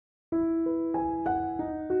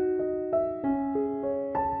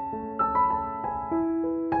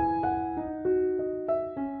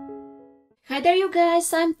there you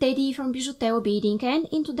guys, I'm Teddy from BijuTeo Beading, and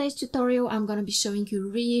in today's tutorial I'm gonna be showing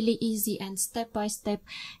you really easy and step-by-step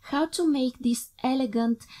how to make these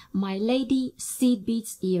elegant Milady seed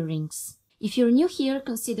beads earrings. If you're new here,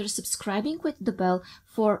 consider subscribing with the bell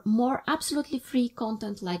for more absolutely free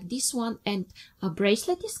content like this one, and a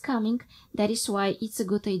bracelet is coming. That is why it's a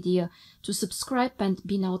good idea to subscribe and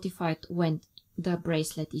be notified when the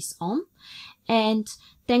bracelet is on. And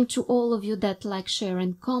thank to all of you that like, share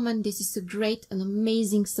and comment. This is a great and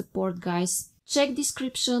amazing support, guys. Check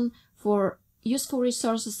description for useful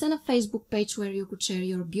resources and a Facebook page where you could share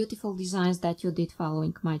your beautiful designs that you did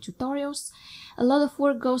following my tutorials. A lot of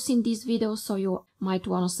work goes in these videos, so you might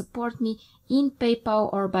want to support me in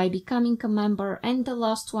PayPal or by becoming a member, and the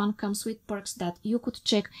last one comes with perks that you could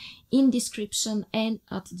check in description and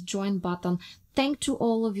at the join button. Thank to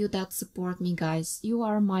all of you that support me, guys. You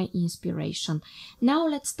are my inspiration. Now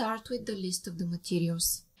let's start with the list of the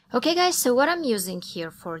materials. Okay guys, so what I'm using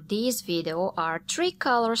here for this video are 3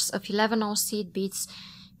 colors of 11/0 seed beads: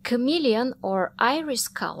 chameleon or iris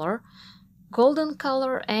color, golden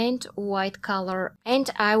color and white color, and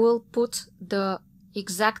I will put the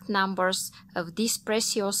exact numbers of these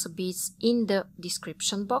preciosa beads in the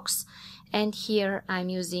description box. And here I'm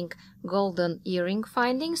using golden earring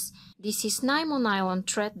findings. This is Nymo nylon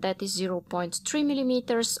thread that is 0.3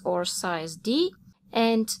 millimeters or size D.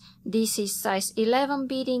 And this is size 11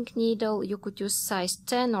 beading needle. You could use size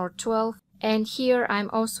 10 or 12. And here I'm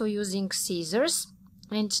also using scissors.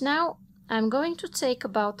 And now I'm going to take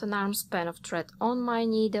about an arm span of thread on my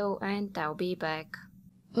needle, and I'll be back.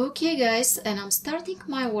 Okay guys, and I'm starting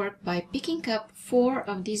my work by picking up 4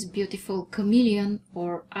 of these beautiful chameleon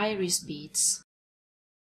or iris beads.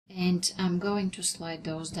 And I'm going to slide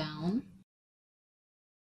those down.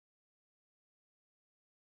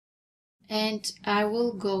 And I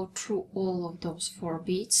will go through all of those 4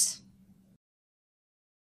 beads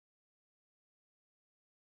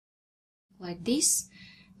like this.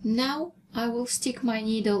 Now I will stick my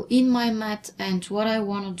needle in my mat, and what I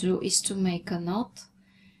want to do is to make a knot.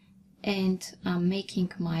 And I'm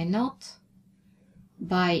making my knot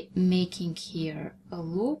by making here a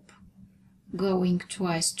loop, going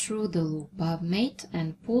twice through the loop I've made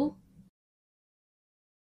and pull.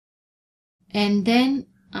 And then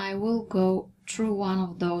I will go through one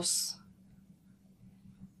of those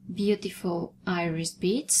beautiful iris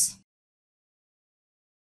beads.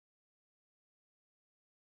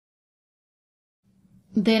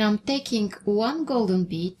 Then I'm taking 1 golden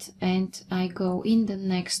bead and I go in the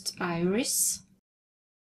next iris.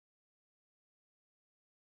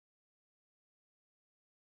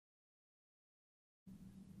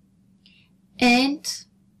 And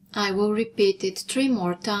I will repeat it 3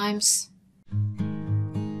 more times.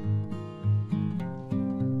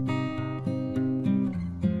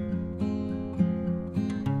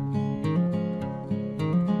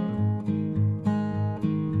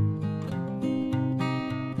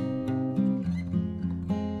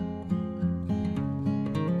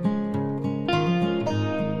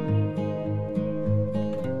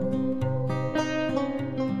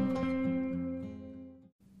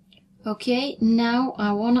 Okay, now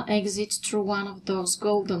I want to exit through one of those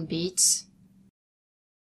golden beads.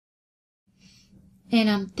 And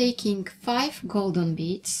I'm taking 5 golden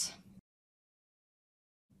beads.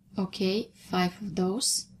 Okay, 5 of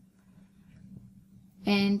those.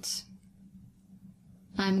 And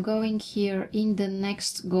I'm going here in the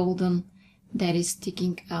next golden that is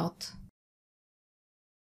sticking out.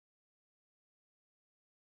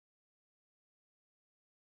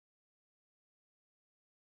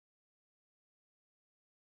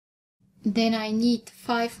 Then I need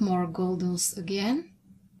 5 more goldens again,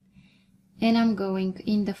 and I'm going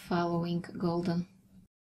in the following golden.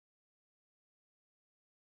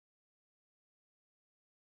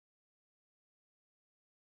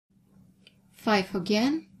 Five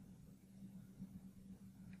again,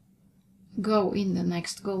 go in the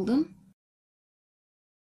next golden,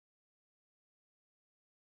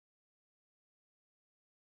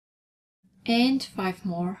 and 5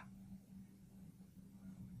 more.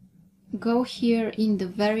 Go here in the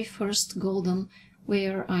very first golden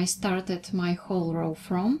where I started my whole row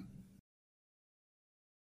from.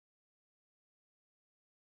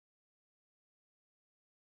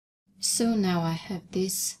 So now I have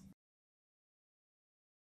this.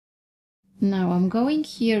 Now I'm going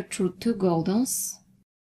here through 2 goldens.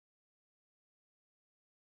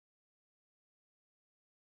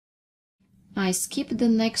 I skip the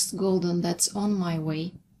next golden that's on my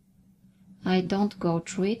way. I don't go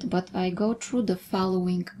through it, but I go through the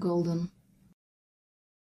following golden.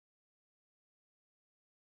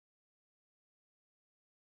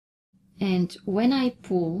 And when I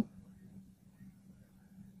pull,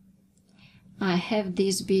 I have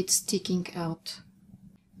this bead sticking out.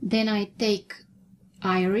 Then I take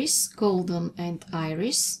iris, golden and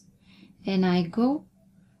iris, and I go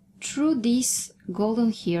through this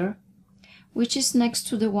golden here, which is next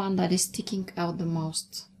to the one that is sticking out the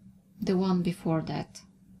most, the one before that.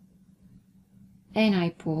 And I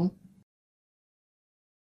pull.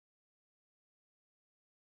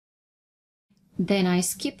 Then I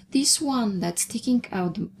skip this one that's sticking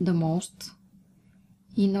out the most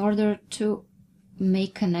in order to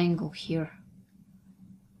make an angle here.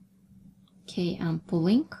 Okay, I'm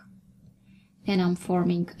pulling and I'm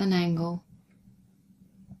forming an angle.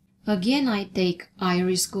 Again, I take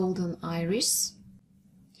iris, golden iris,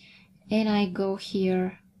 and I go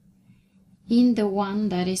here in the one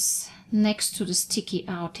that is next to the sticky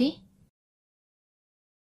outie.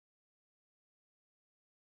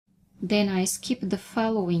 Then I skip the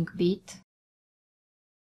following bead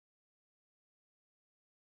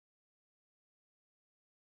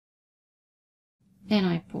and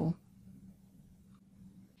I pull.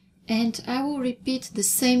 And I will repeat the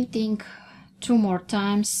same thing 2 more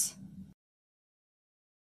times.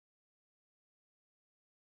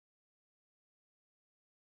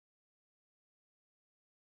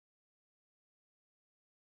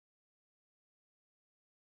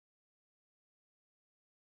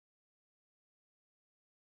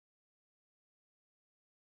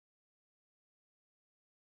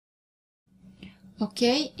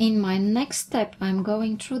 Okay, in my next step I'm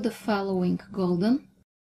going through the following golden,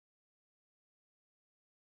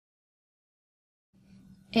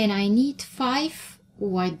 and I need 5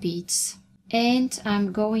 white beads, and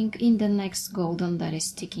I'm going in the next golden that is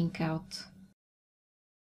sticking out.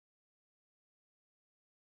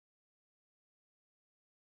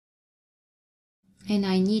 And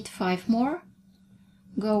I need 5 more,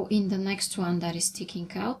 go in the next one that is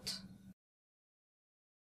sticking out.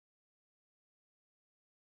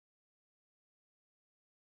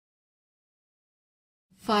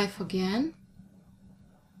 Five again,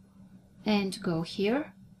 and go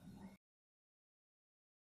here.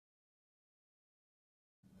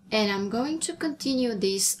 And I'm going to continue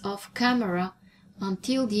this off camera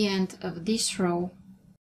until the end of this row.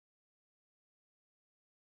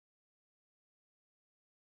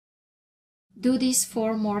 Do this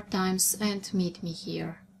 4 more times and meet me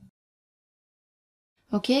here.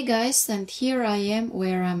 Okay guys, and here I am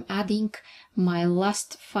where I'm adding my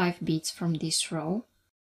last 5 beads from this row.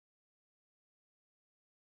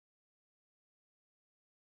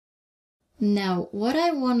 Now what I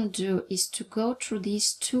want to do is to go through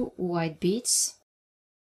these 2 white beads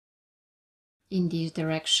in this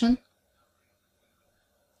direction.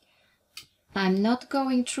 I'm not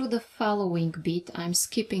going through the following bead, I'm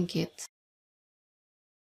skipping it.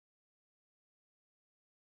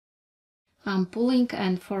 I'm pulling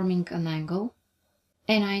and forming an angle,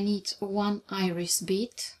 and I need 1 iris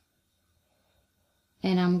bead,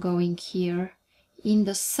 and I'm going here in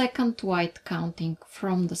the second white, counting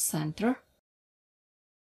from the center.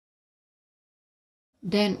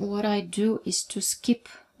 Then what I do is to skip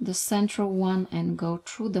the central one and go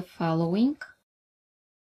through the following.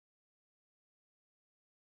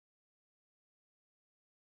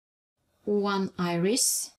 One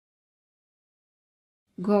iris,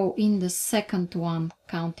 go in the second one,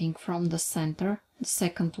 counting from the center, the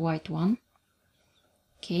second white one.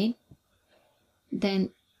 Okay, then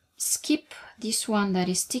skip this one that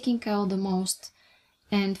is sticking out the most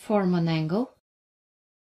and form an angle.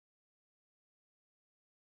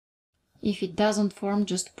 If it doesn't form,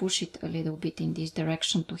 just push it a little bit in this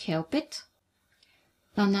direction to help it.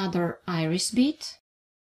 Another iris bead,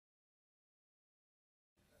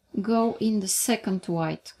 go in the second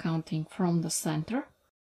white, counting from the center.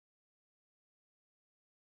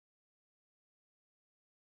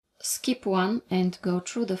 Skip one and go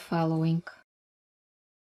through the following.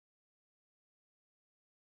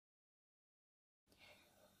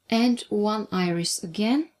 And 1 iris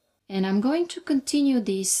again. And I'm going to continue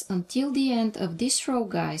this until the end of this row,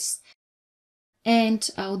 guys. And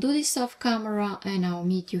I'll do this off camera and I'll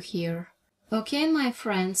meet you here. Okay, my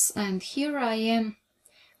friends, and here I am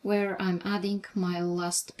where I'm adding my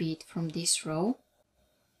last bead from this row.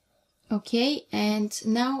 Okay, and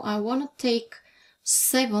now I want to take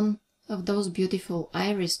 7 of those beautiful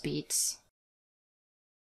iris beads.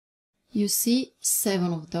 You see,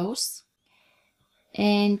 7 of those.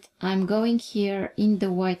 And I'm going here in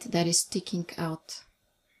the white that is sticking out.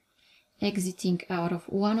 Exiting out of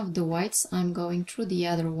one of the whites, I'm going through the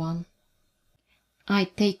other one. I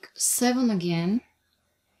take 7 again,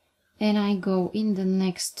 and I go in the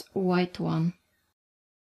next white one.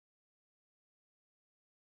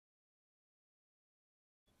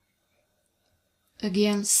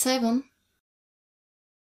 again 7,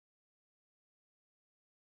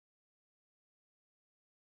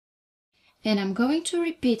 and I'm going to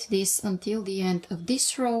repeat this until the end of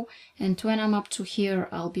this row, and when I'm up to here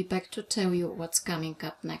I'll be back to tell you what's coming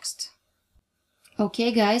up next.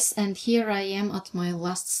 Okay guys, and here I am at my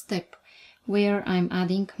last step, where I'm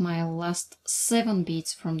adding my last 7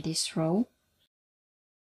 beads from this row.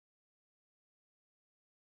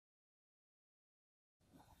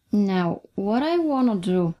 Now what I want to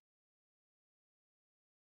do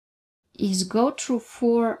is go through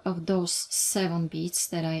 4 of those 7 beads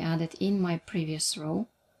that I added in my previous row.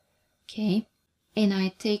 Okay, and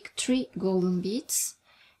I take 3 golden beads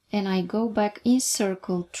and I go back in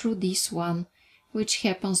circle through this one, which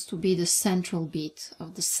happens to be the central bead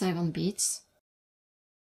of the 7 beads.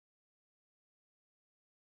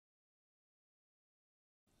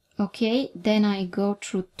 Okay, then I go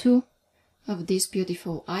through 2 of these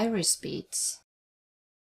beautiful iris beads.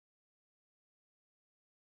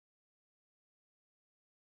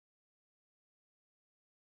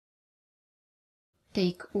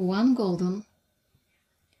 Take 1 golden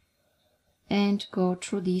and go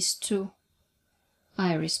through these 2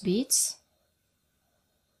 iris beads,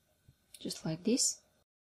 just like this.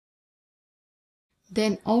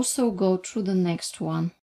 Then also go through the next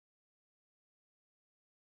one.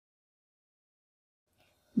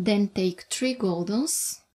 Then take 3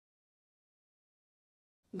 goldens,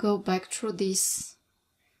 go back through this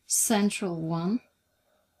central one,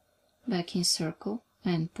 back in circle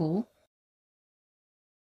and pull.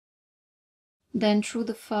 Then through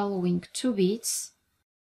the following 2 beads,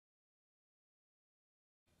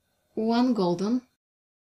 1 golden,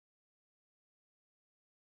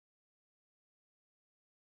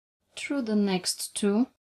 through the next 2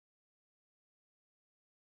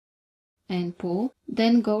 and pull.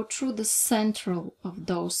 Then go through the central of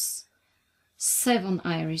those 7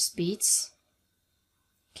 iris beads.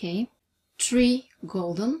 Okay, 3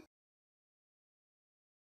 golden,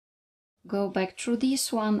 go back through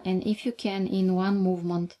this one, and if you can, in one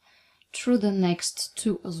movement through the next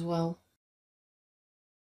 2 as well.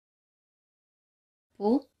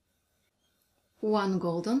 Pull, 1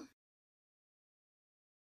 golden,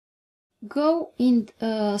 go in,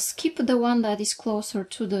 skip the one that is closer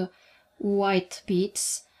to the white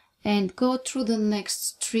beads and go through the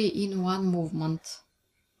next 3 in one movement.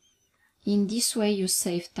 In this way you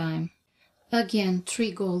save time. Again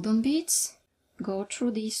 3 golden beads, go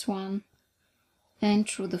through this one and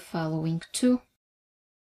through the following 2,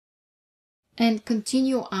 and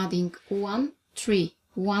continue adding 1 3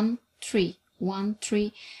 1 3 1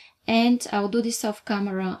 3, and I'll do this off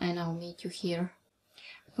camera and I'll meet you here.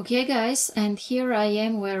 Okay guys, and here I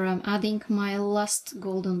am where I'm adding my last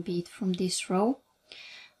golden bead from this row.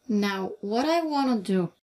 Now what I want to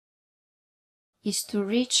do is to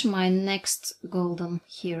reach my next golden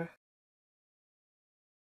here,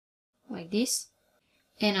 like this,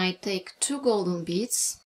 and I take 2 golden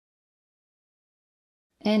beads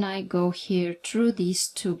and I go here through these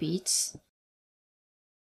 2 beads,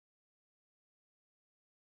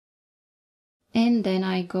 and then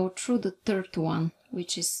I go through the 3rd one,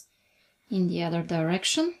 which is in the other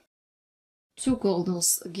direction, 2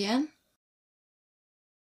 goldens again,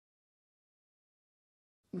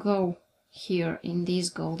 go here in this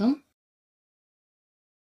golden,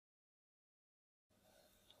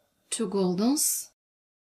 2 goldens,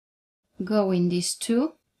 go in these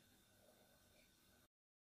 2,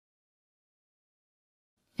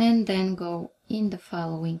 and then go in the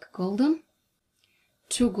following golden,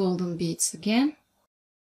 2 golden beads again,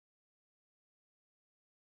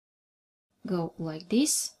 go like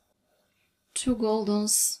this, 2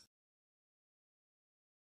 goldens,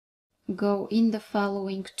 go in the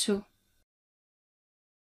following 2,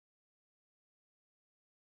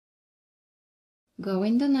 go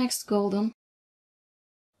in the next golden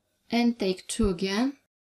and take 2 again,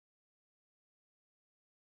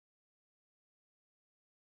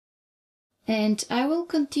 and I will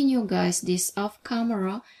continue guys this off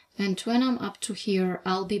camera, and when I'm up to here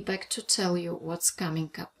I'll be back to tell you what's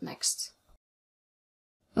coming up next.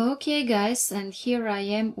 Okay guys, and here I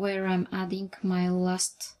am where I'm adding my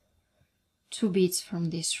last 2 beads from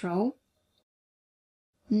this row.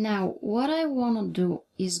 Now what I want to do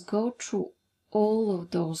is go through all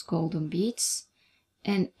of those golden beads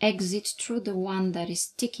and exit through the one that is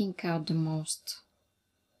sticking out the most,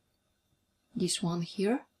 this one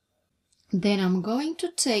here. Then I'm going to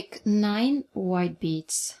take 9 white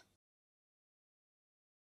beads.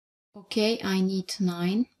 Okay, I need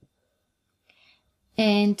 9.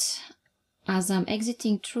 And as I'm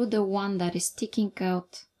exiting through the one that is sticking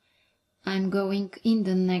out I'm going in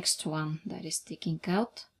the next one that is sticking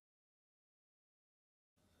out.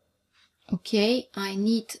 Okay, I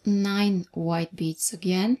need 9 white beads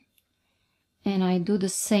again, and I do the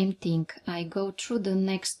same thing. I go through the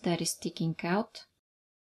next that is sticking out,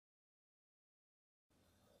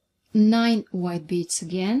 9 white beads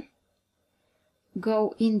again,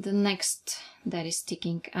 go in the next that is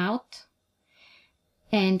sticking out,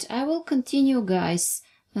 and I will continue, guys,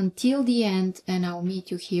 until the end, and I'll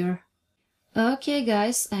meet you here. Okay,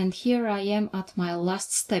 guys, and here I am at my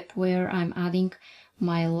last step where I'm adding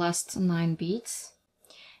my last 9 beads,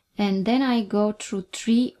 and then I go through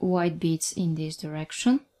 3 white beads in this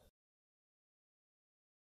direction.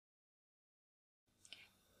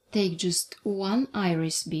 Take just 1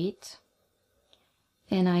 iris bead,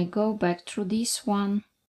 and I go back through this one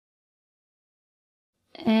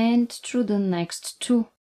and through the next 2,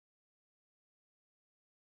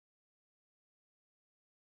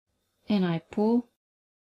 and I pull.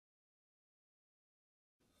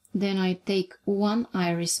 Then I take 1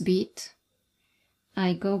 iris bead,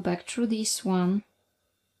 I go back through this one,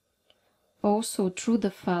 also through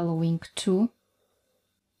the following 2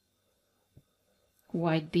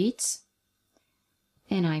 white beads,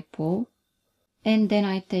 and I pull, and then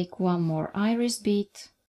I take 1 more iris bead,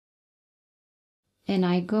 and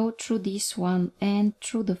I go through this one and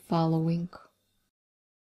through the following.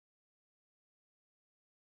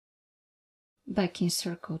 Back in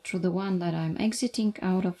circle through the one that I'm exiting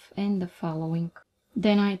out of and the following.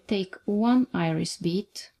 Then I take 1 iris bead,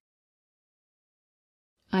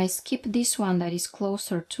 I skip this one that is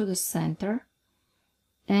closer to the center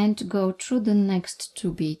and go through the next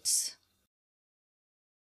 2 beads.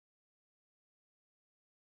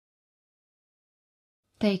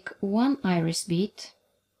 Take 1 iris bead,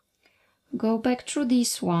 go back through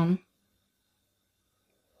this one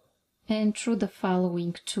and through the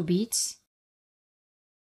following 2 beads.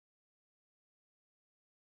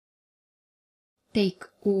 Take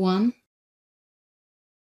 1,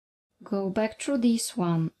 go back through this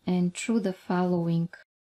one and through the following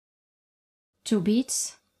 2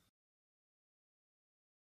 beads.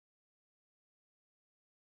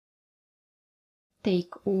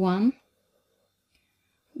 Take 1,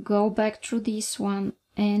 go back through this one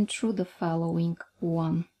and through the following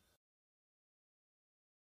 1.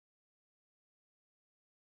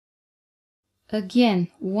 Again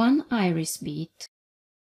 1 iris bead.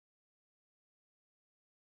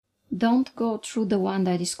 Don't go through the one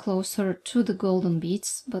that is closer to the golden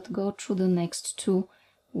beads, but go through the next 2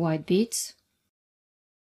 white beads.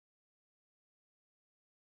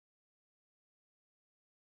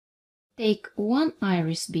 Take 1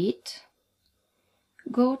 iris bead,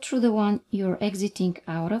 go through the one you're exiting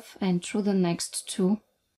out of and through the next 2.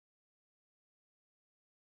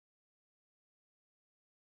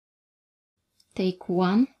 Take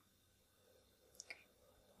 1,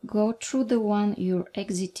 go through the one you're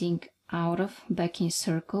exiting out of back in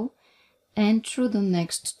circle and through the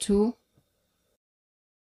next 2.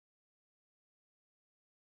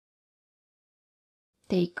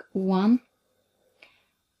 Take 1,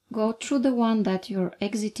 go through the one that you're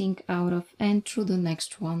exiting out of and through the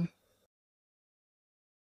next one.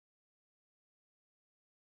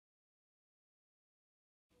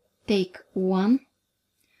 Take 1,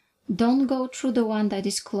 don't go through the one that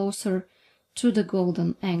is closer to the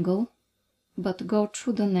golden angle, but go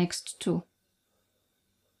through the next 2.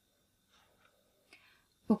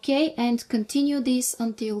 Okay, and continue this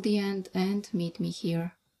until the end and meet me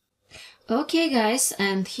here. Okay, guys,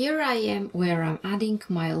 and here I am where I'm adding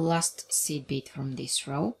my last seed bead from this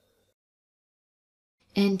row.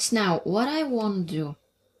 And now what I want to do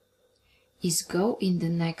is go in the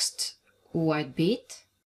next white bead,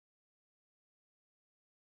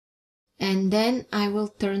 and then I will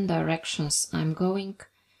turn directions. I'm going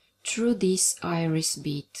through this iris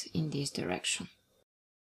bead in this direction.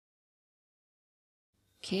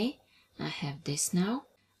 Okay, I have this now.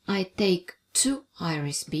 I take 2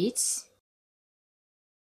 iris beads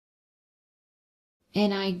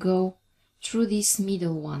and I go through this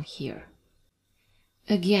middle one here.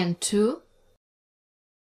 Again 2,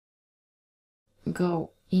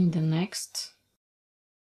 go in the next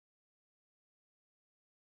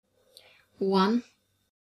 1,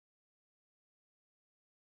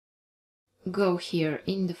 go here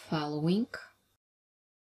in the following,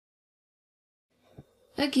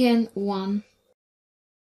 again 1,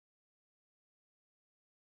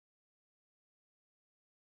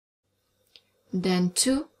 then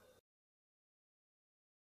 2,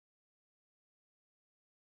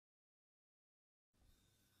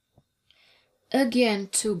 again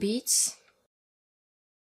 2 beads,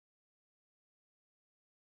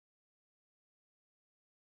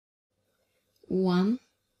 1,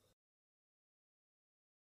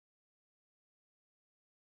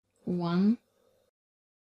 1,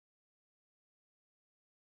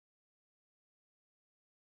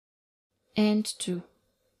 and 2.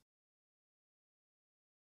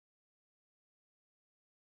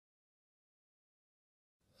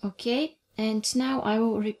 Okay, and now I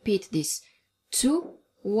will repeat this. 2,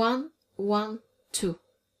 1, 1, 2.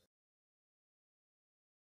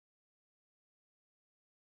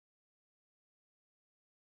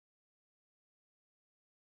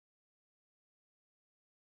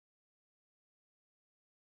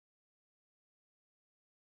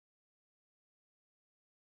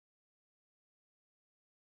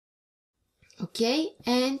 Okay,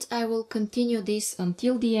 and I will continue this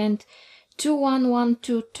until the end. 2, 1, 1,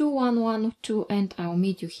 2, 2, 1, 1, 2, and I'll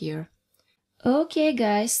meet you here. Okay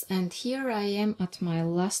guys, and here I am at my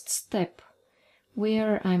last step,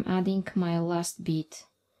 where I'm adding my last bead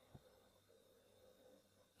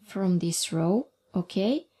from this row,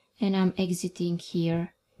 okay, and I'm exiting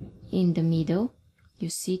here in the middle. You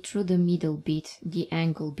see through the middle bead, the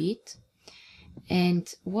angle bead. And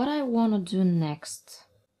what I want to do next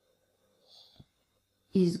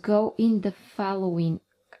is go in the following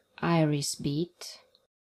iris bead.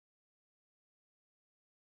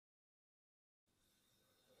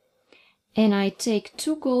 And I take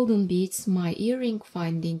 2 golden beads, my earring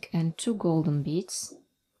finding, and 2 golden beads.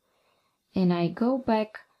 And I go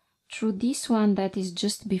back through this one that is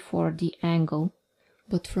just before the angle,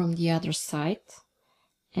 but from the other side.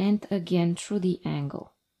 And again through the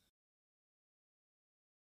angle.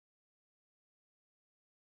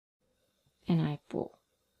 And I pull.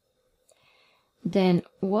 Then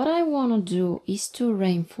what I want to do is to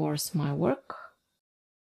reinforce my work.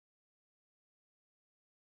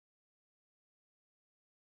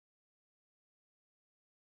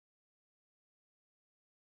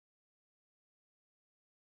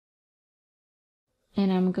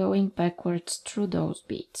 And I'm going backwards through those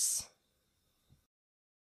beads.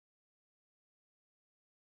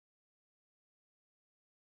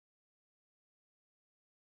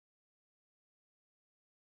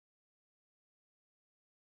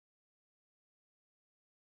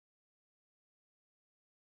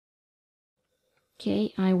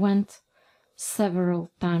 Okay, I went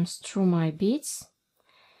several times through my beads.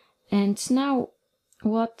 And now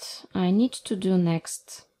what I need to do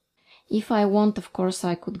next, if I want, of course,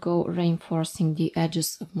 I could go reinforcing the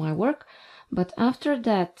edges of my work, but after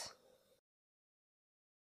that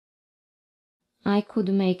I could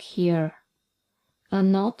make here a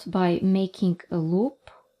knot by making a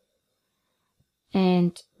loop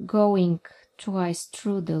and going twice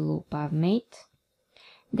through the loop I've made.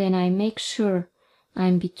 Then I make sure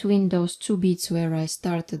I'm between those 2 beads where I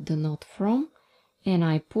started the knot from, and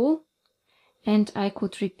I pull, and I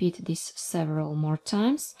could repeat this several more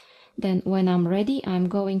times. Then when I'm ready, I'm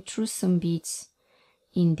going through some beads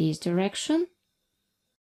in this direction,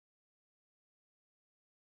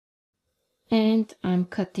 and I'm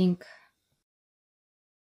cutting.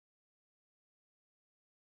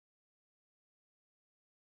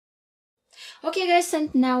 Okay guys,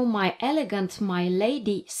 and now my elegant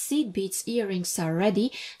Milady seed beads earrings are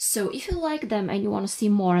ready. So if you like them and you want to see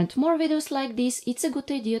more and more videos like this, it's a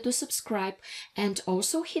good idea to subscribe and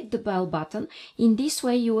also hit the bell button. In this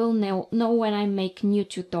way you will know when I make new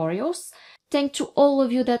tutorials. Thank to all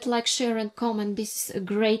of you that like, share and comment. This is a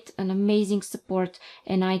great and amazing support,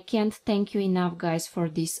 and I can't thank you enough guys for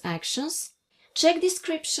these actions. Check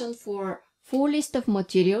description for full list of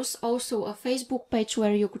materials, also a Facebook page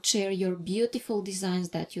where you could share your beautiful designs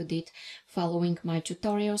that you did following my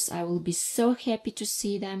tutorials. I will be so happy to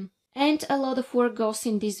see them. And a lot of work goes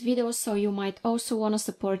in this video, so you might also want to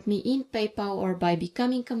support me in PayPal or by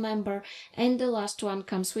becoming a member. And the last one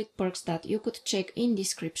comes with perks that you could check in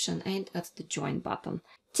description and at the join button.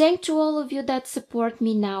 Thank to all of you that support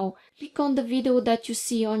me now. Click on the video that you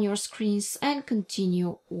see on your screens and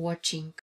continue watching.